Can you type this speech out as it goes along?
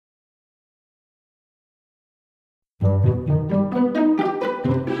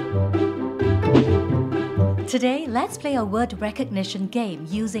Today, let's play a word recognition game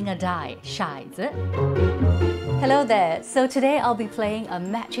using a die, 骰子. Hello there. So today I'll be playing a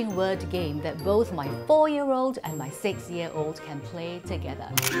matching word game that both my 4-year-old and my 6-year-old can play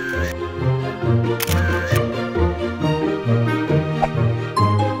together.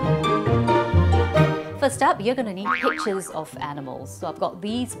 First up, you're going to need pictures of animals. So I've got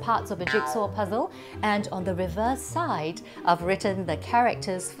these parts of a jigsaw puzzle, and on the reverse side, I've written the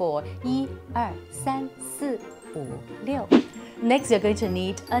characters for 1, 2, 3, 4, 5, 6. Next, you're going to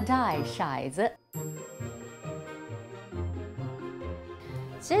need a die, 骰子.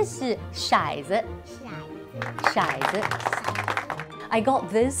 这是骰子. 骰子. I got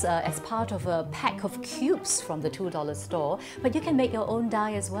this as part of a pack of cubes from the $2 store, but you can make your own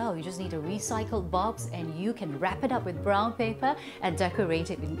die as well. You just need a recycled box and you can wrap it up with brown paper and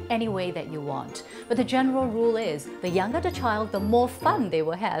decorate it in any way that you want. But the general rule is, the younger the child, the more fun they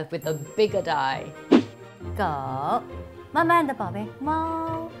will have with a bigger die. 狗，慢慢的宝贝，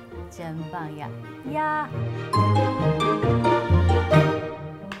猫，真棒呀，鸭。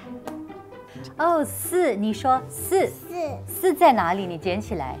哦，四，你说四，四在哪里？你捡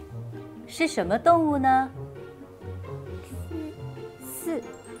起来，是什么动物呢？四，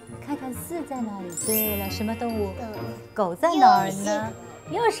看看四在哪里？对了，什么动物？狗在哪儿呢？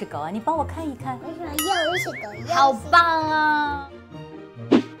又是狗啊！你帮我看一看。为什么又是狗？好棒啊！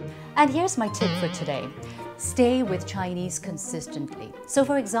 And here's my tip for today. Stay with Chinese consistently. So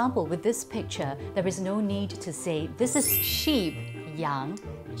for example, with this picture, there is no need to say, this is sheep, 羊.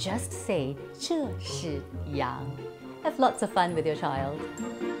 Just say, 这是羊. Have lots of fun with your child.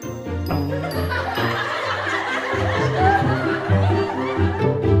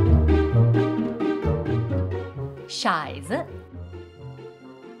 骰子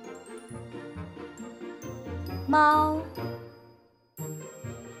猫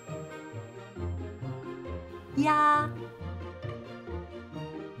鸭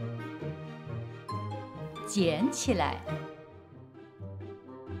捡起来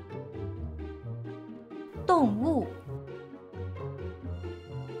动物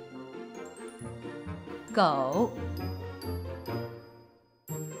狗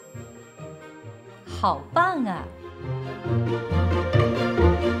好棒啊！